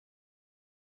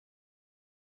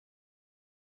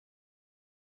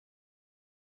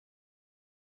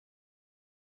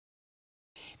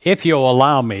If you'll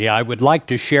allow me, I would like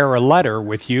to share a letter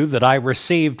with you that I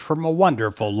received from a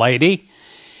wonderful lady.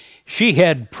 She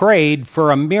had prayed for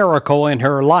a miracle in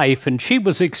her life, and she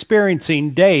was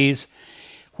experiencing days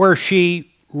where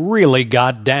she really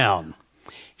got down.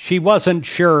 She wasn't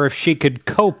sure if she could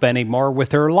cope anymore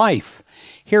with her life.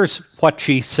 Here's what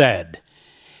she said.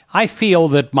 I feel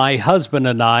that my husband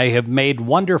and I have made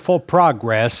wonderful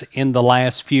progress in the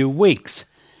last few weeks.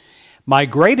 My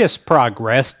greatest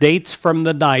progress dates from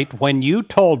the night when you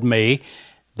told me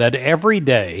that every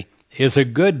day is a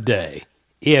good day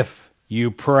if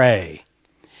you pray.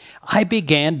 I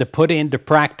began to put into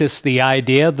practice the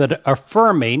idea that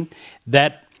affirming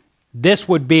that this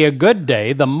would be a good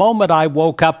day the moment I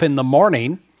woke up in the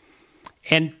morning.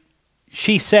 And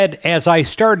she said, as I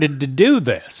started to do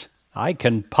this, I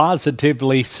can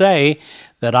positively say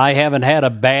that I haven't had a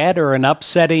bad or an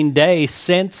upsetting day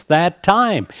since that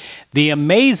time. The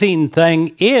amazing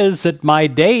thing is that my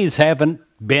days haven't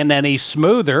been any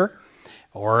smoother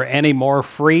or any more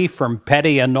free from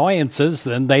petty annoyances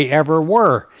than they ever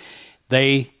were.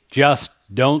 They just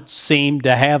don't seem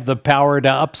to have the power to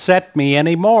upset me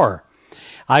anymore.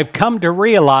 I've come to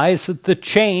realize that the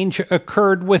change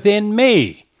occurred within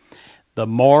me. The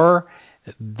more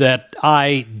that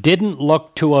I didn't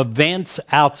look to events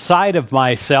outside of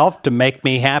myself to make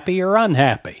me happy or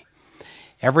unhappy.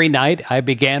 Every night I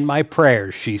began my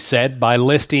prayers, she said, by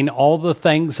listing all the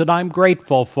things that I'm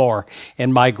grateful for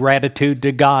in my gratitude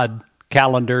to God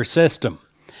calendar system.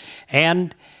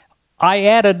 And I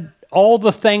added all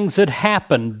the things that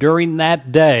happened during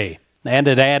that day, and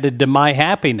it added to my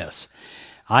happiness.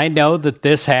 I know that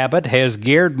this habit has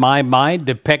geared my mind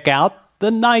to pick out the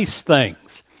nice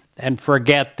things and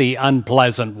forget the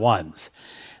unpleasant ones.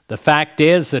 The fact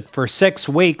is that for 6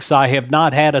 weeks I have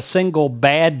not had a single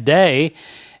bad day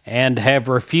and have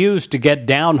refused to get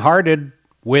downhearted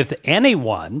with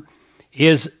anyone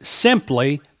is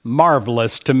simply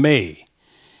marvelous to me.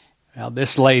 Now,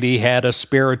 this lady had a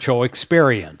spiritual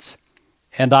experience,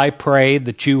 and I pray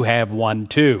that you have one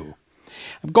too.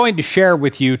 I'm going to share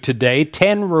with you today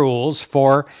 10 rules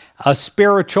for a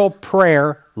spiritual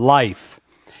prayer life.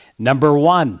 Number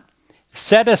 1,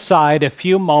 set aside a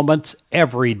few moments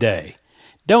every day.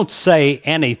 Don't say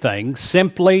anything,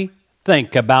 simply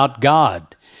think about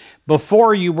God.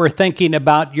 Before you were thinking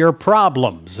about your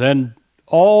problems and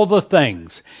all the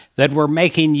things that were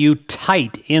making you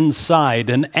tight inside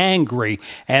and angry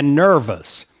and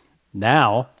nervous.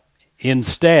 Now,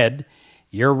 instead,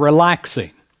 you're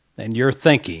relaxing and you're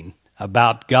thinking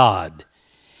about God.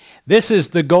 This is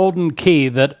the golden key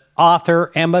that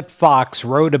author Emmett Fox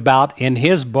wrote about in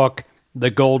his book,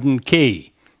 The Golden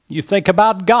Key. You think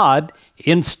about God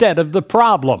instead of the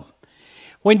problem.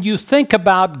 When you think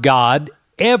about God,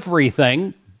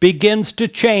 everything begins to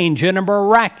change in a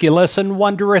miraculous and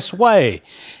wondrous way,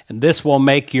 and this will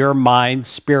make your mind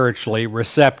spiritually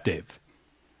receptive.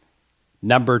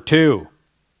 Number 2,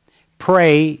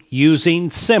 pray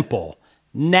using simple,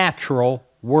 natural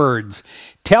words.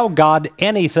 Tell God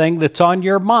anything that's on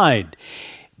your mind.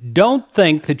 Don't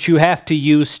think that you have to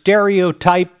use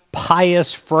stereotype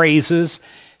pious phrases.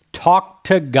 Talk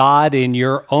to God in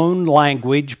your own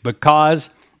language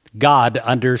because God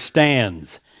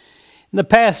understands. In the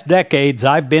past decades,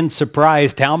 I've been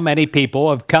surprised how many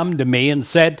people have come to me and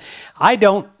said, I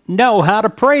don't know how to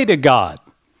pray to God.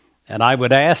 And I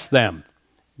would ask them,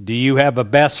 do you have a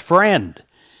best friend?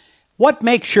 What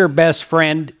makes your best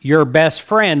friend your best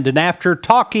friend? And after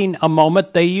talking a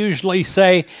moment, they usually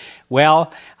say,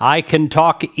 well, I can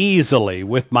talk easily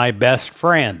with my best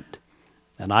friend.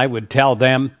 And I would tell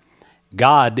them,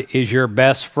 God is your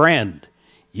best friend.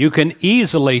 You can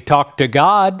easily talk to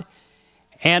God.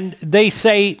 And they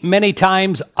say many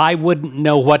times, I wouldn't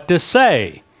know what to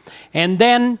say. And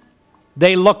then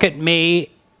they look at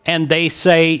me and they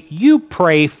say, you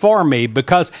pray for me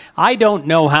because I don't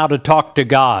know how to talk to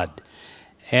God.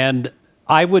 And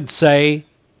I would say,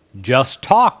 just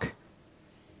talk.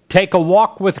 Take a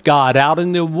walk with God out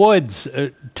in the woods.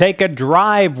 Take a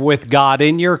drive with God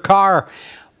in your car.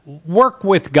 Work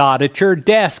with God at your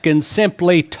desk and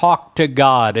simply talk to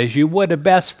God as you would a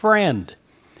best friend.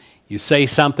 You say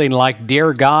something like,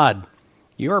 Dear God,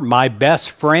 you're my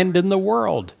best friend in the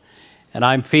world, and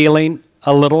I'm feeling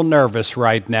a little nervous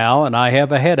right now, and I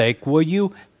have a headache. Will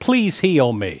you please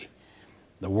heal me?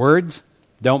 The words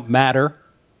don't matter.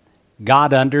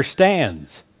 God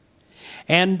understands.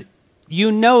 And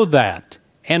you know that.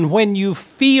 And when you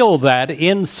feel that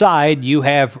inside, you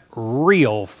have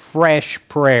real, fresh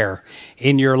prayer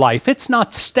in your life. It's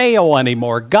not stale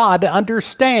anymore. God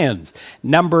understands.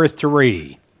 Number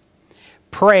 3,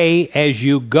 pray as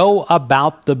you go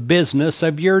about the business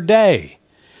of your day.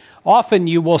 Often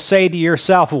you will say to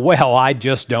yourself, well, I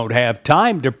just don't have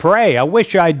time to pray. I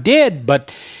wish I did,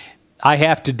 but I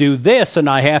have to do this and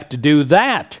I have to do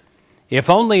that. If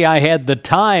only I had the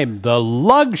time, the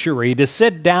luxury to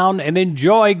sit down and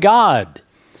enjoy God.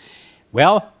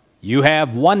 Well, you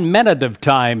have 1 minute of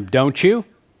time, don't you?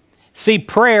 See,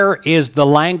 prayer is the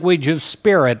language of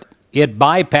spirit. It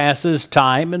bypasses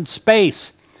time and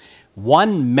space.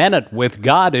 1 minute with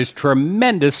God is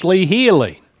tremendously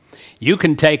healing. You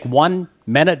can take 1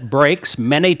 minute breaks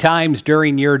many times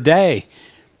during your day.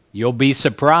 You'll be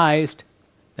surprised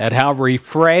at how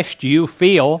refreshed you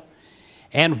feel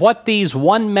and what these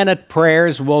 1 minute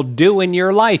prayers will do in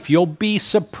your life. You'll be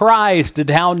surprised at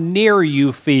how near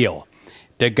you feel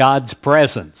to God's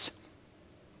presence.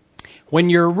 When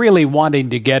you're really wanting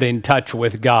to get in touch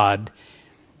with God,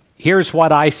 here's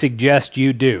what I suggest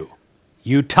you do.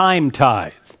 You time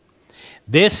tithe.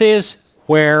 This is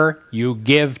where you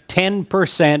give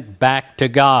 10% back to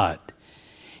God.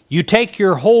 You take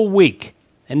your whole week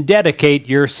and dedicate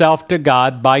yourself to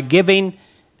God by giving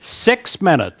 6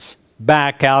 minutes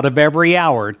back out of every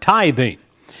hour, tithing.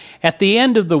 At the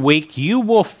end of the week, you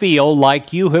will feel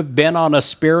like you have been on a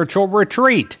spiritual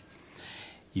retreat.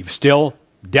 You've still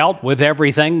dealt with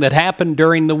everything that happened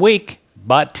during the week,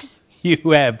 but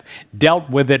you have dealt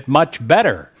with it much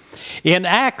better. In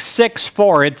Acts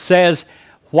 6:4, it says,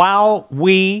 while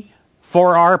we,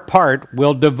 for our part,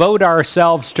 will devote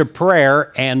ourselves to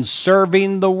prayer and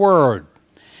serving the Word.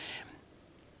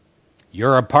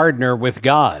 You're a partner with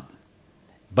God.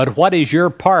 But what is your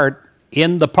part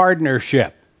in the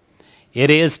partnership? It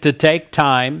is to take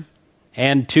time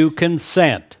and to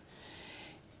consent.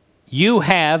 You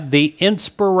have the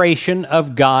inspiration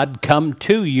of God come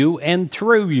to you and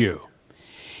through you.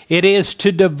 It is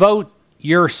to devote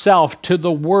yourself to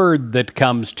the Word that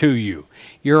comes to you.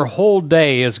 Your whole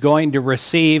day is going to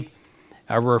receive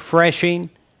a refreshing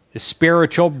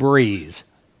spiritual breeze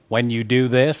when you do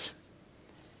this.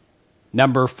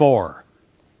 Number 4,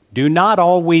 do not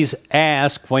always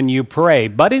ask when you pray,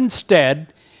 but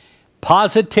instead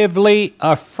positively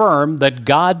affirm that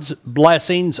God's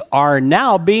blessings are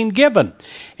now being given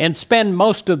and spend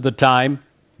most of the time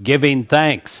giving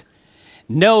thanks.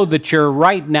 Know that you're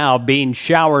right now being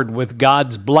showered with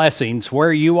God's blessings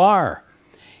where you are.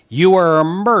 You are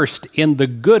immersed in the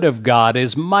good of God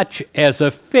as much as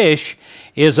a fish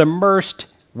is immersed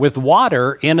with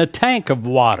water in a tank of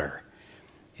water.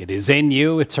 It is in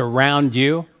you, it's around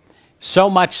you, so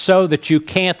much so that you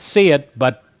can't see it,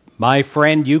 but my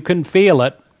friend, you can feel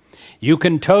it. You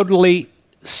can totally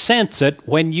sense it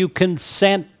when you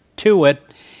consent to it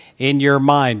in your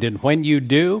mind. And when you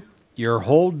do, your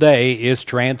whole day is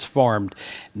transformed.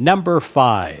 Number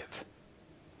 5,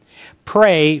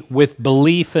 pray with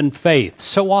belief and faith.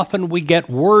 So often we get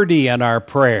wordy in our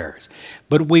prayers,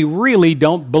 but we really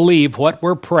don't believe what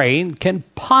we're praying can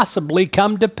possibly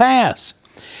come to pass.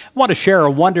 I want to share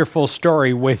a wonderful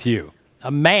story with you.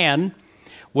 A man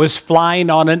was flying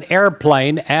on an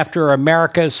airplane after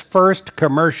America's first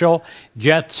commercial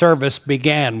jet service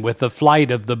began with the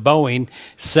flight of the Boeing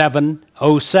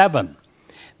 707.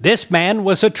 This man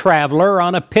was a traveler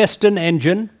on a piston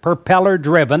engine,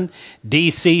 propeller-driven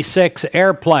DC-6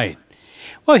 airplane.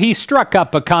 Well, he struck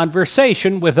up a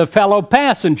conversation with a fellow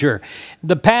passenger.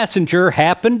 The passenger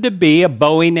happened to be a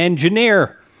Boeing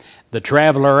engineer. The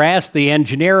traveler asked the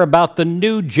engineer about the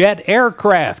new jet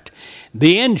aircraft.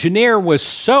 The engineer was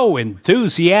so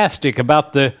enthusiastic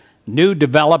about the new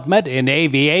development in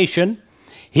aviation,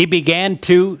 he began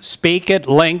to speak at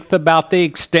length about the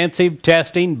extensive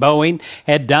testing Boeing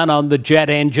had done on the jet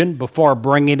engine before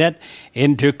bringing it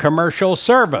into commercial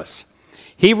service.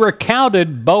 He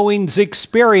recounted Boeing's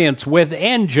experience with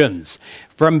engines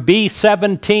from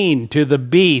B-17 to the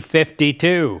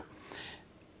B-52.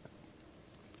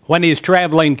 When his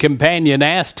traveling companion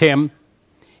asked him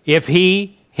if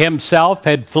he himself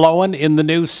had flown in the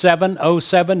new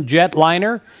 707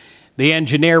 jetliner, the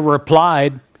engineer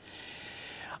replied,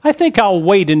 I think I'll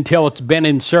wait until it's been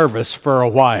in service for a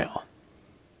while.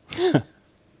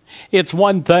 It's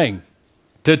one thing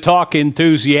to talk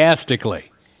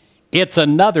enthusiastically. It's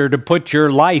another to put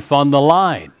your life on the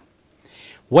line.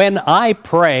 When I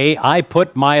pray, I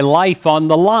put my life on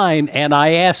the line, and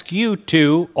I ask you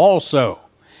to also.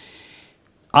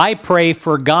 I pray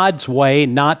for God's way,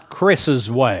 not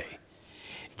Chris's way.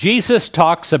 Jesus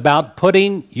talks about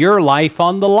putting your life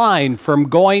on the line, from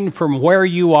going from where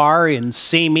you are in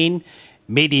seeming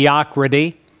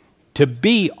mediocrity to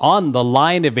be on the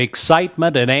line of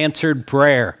excitement and answered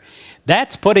prayer.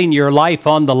 That's putting your life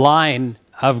on the line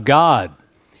of God.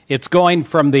 It's going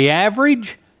from the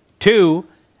average to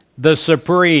the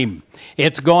supreme.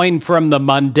 It's going from the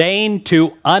mundane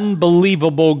to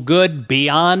unbelievable good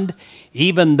beyond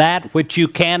even that which you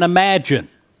can imagine.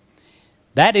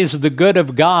 That is the good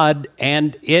of God,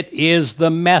 and it is the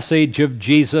message of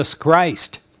Jesus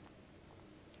Christ.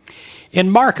 In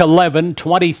Mark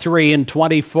 11:23 and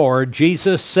 24,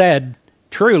 Jesus said,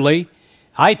 "Truly,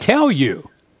 I tell you,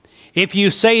 if you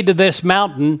say to this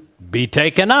mountain, 'Be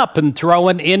taken up and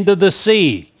thrown into the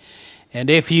sea,' and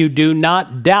if you do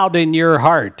not doubt in your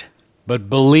heart, but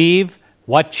believe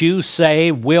what you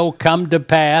say will come to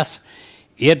pass,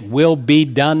 it will be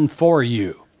done for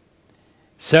you.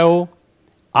 So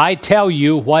I tell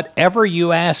you, whatever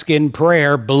you ask in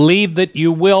prayer, believe that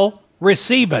you will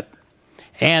receive it,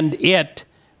 and it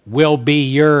will be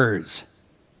yours."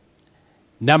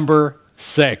 Number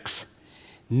 6,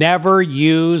 never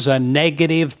use a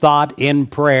negative thought in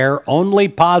prayer. Only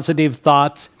positive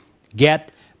thoughts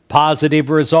get positive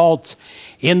results.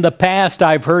 In the past,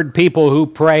 I've heard people who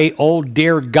pray, "Oh,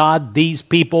 dear God, these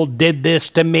people did this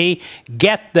to me.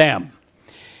 Get them."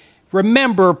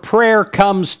 Remember, prayer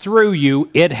comes through you.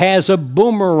 It has a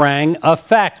boomerang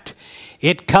effect.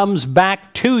 It comes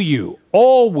back to you.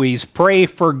 Always pray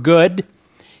for good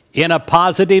in a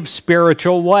positive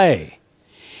spiritual way.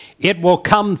 It will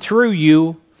come through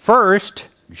you first,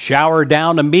 shower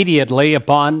down immediately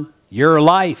upon your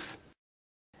life.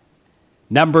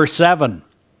 Number 7,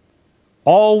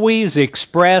 always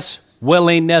express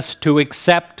willingness to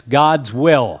accept God's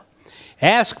will.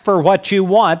 Ask for what you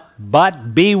want,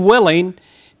 but be willing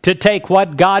to take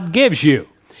what God gives you.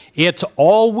 It's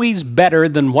always better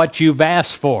than what you've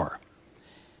asked for.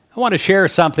 I want to share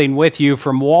something with you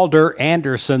from Walter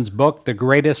Anderson's book, The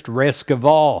Greatest Risk of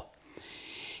All.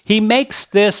 He makes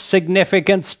this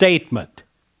significant statement: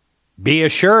 "Be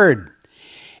assured,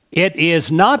 it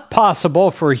is not possible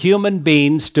for human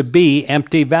beings to be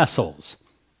empty vessels.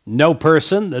 No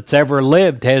person that's ever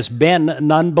lived has been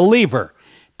an unbeliever,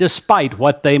 despite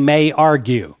what they may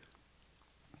argue.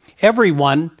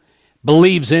 Everyone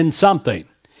believes in something.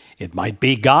 It might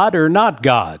be God or not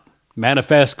God,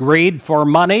 manifest greed for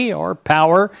money or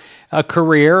power, a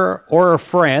career or a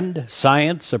friend,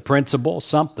 science, a principle,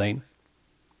 something.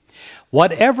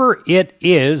 Whatever it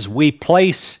is we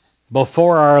place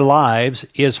before our lives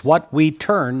is what we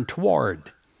turn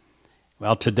toward."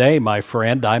 Well, today, my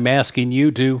friend, I'm asking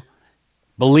you to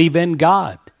believe in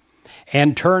God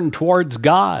and turn towards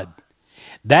God.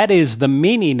 That is the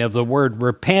meaning of the word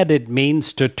repent. It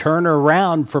means to turn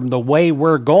around from the way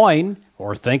we're going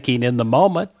or thinking in the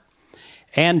moment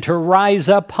and to rise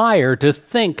up higher, to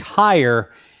think higher,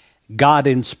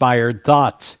 God-inspired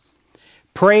thoughts.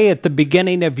 Pray at the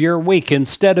beginning of your week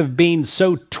instead of being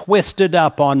so twisted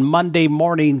up on Monday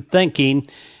morning thinking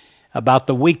about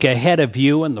the week ahead of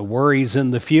you and the worries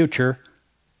in the future.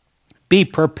 Be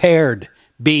prepared.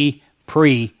 Be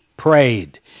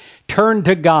pre-prayed. Turn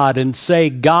to God and say,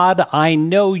 "God, I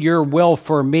know your will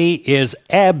for me is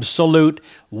absolute,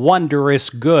 wondrous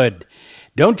good."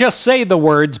 Don't just say the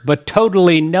words, but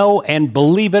totally know and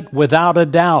believe it without a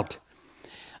doubt.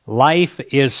 Life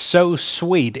is so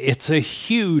sweet. It's a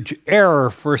huge error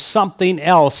for something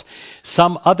else,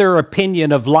 some other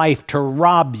opinion of life, to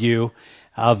rob you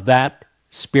of that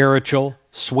spiritual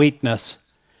sweetness.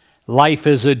 Life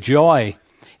is a joy.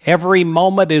 Every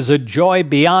moment is a joy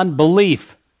beyond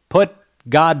belief. Put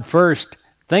God first.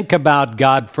 Think about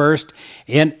God first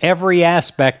in every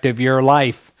aspect of your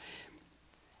life.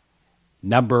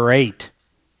 Number 8,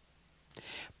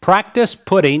 practice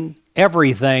putting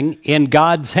everything in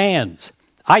God's hands.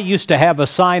 I used to have a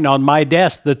sign on my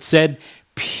desk that said,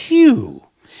 "Pew."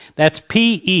 That's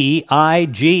P-E-I-G-H.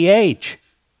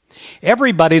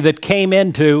 Everybody that came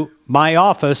into my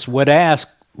office would ask,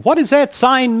 "What does that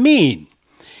sign mean?"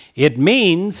 It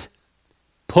means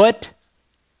put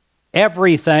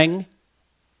everything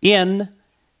in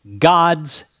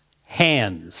God's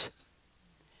hands.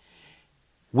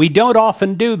 We don't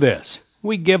often do this.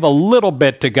 We give a little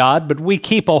bit to God, but we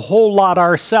keep a whole lot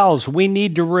ourselves. We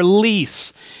need to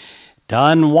release, to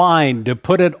unwind, to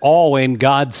put it all in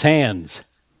God's hands.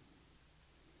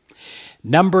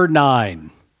 Number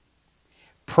 9,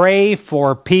 pray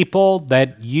for people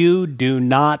that you do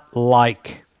not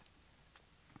like.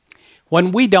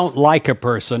 When we don't like a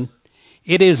person,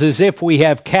 it is as if we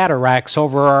have cataracts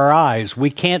over our eyes. We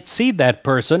can't see that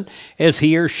person as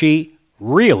he or she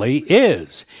really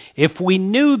is. If we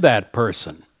knew that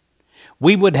person,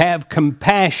 we would have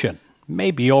compassion,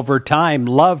 maybe over time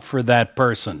love for that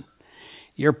person.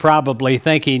 You're probably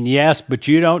thinking, "Yes, but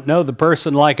you don't know the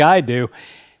person like I do."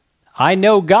 I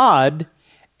know God,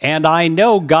 and I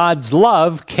know God's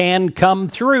love can come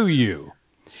through you.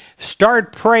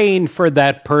 Start praying for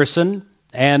that person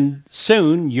and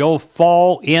soon you'll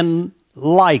fall in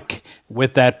like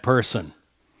with that person.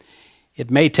 It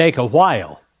may take a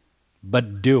while,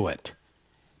 but do it.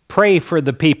 Pray for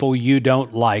the people you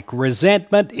don't like.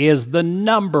 Resentment is the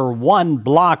 #1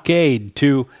 blockade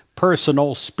to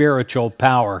personal spiritual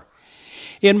power.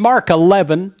 In Mark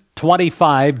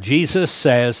 11:25, Jesus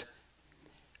says,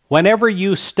 "Whenever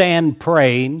you stand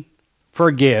praying,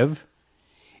 forgive,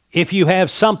 if you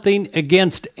have something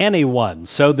against anyone,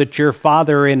 so that your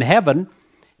Father in heaven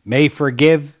may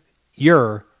forgive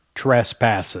your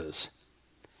trespasses."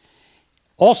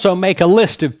 Also, make a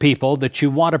list of people that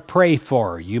you want to pray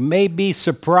for. You may be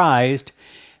surprised,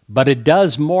 but it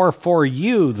does more for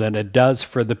you than it does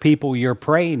for the people you're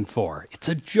praying for. It's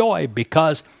a joy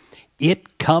because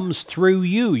it comes through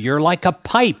you. You're like a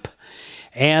pipe,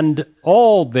 and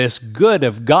all this good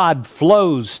of God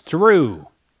flows through,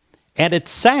 and it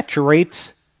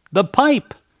saturates the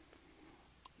pipe.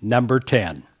 Number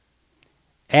 10,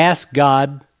 ask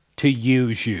God to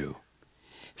use you.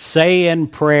 Say in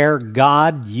prayer,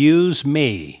 "God, use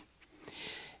me."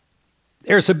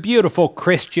 There's a beautiful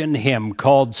Christian hymn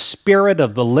called "Spirit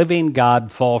of the Living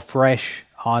God, Fall Fresh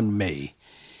on Me."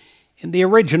 In the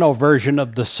original version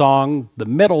of the song, the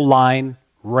middle line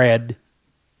read,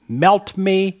 "Melt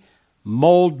me,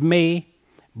 mold me,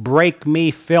 break me,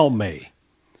 fill me."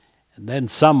 And then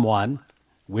someone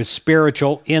with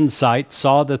spiritual insight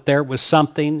saw that there was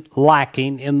something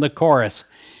lacking in the chorus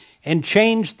and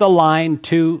changed the line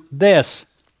to this: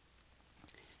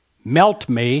 "Melt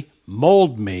me,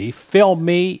 mold me, fill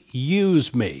me,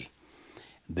 use me."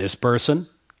 This person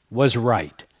was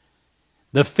right.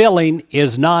 The filling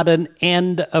is not an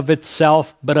end of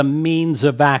itself, but a means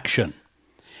of action.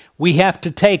 We have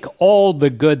to take all the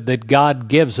good that God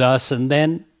gives us and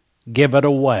then give it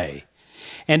away.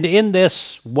 And in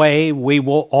this way, we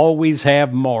will always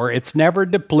have more. It's never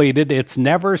depleted. It's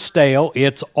never stale.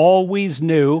 It's always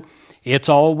new. It's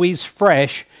always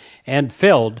fresh and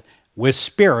filled with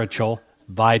spiritual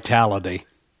vitality.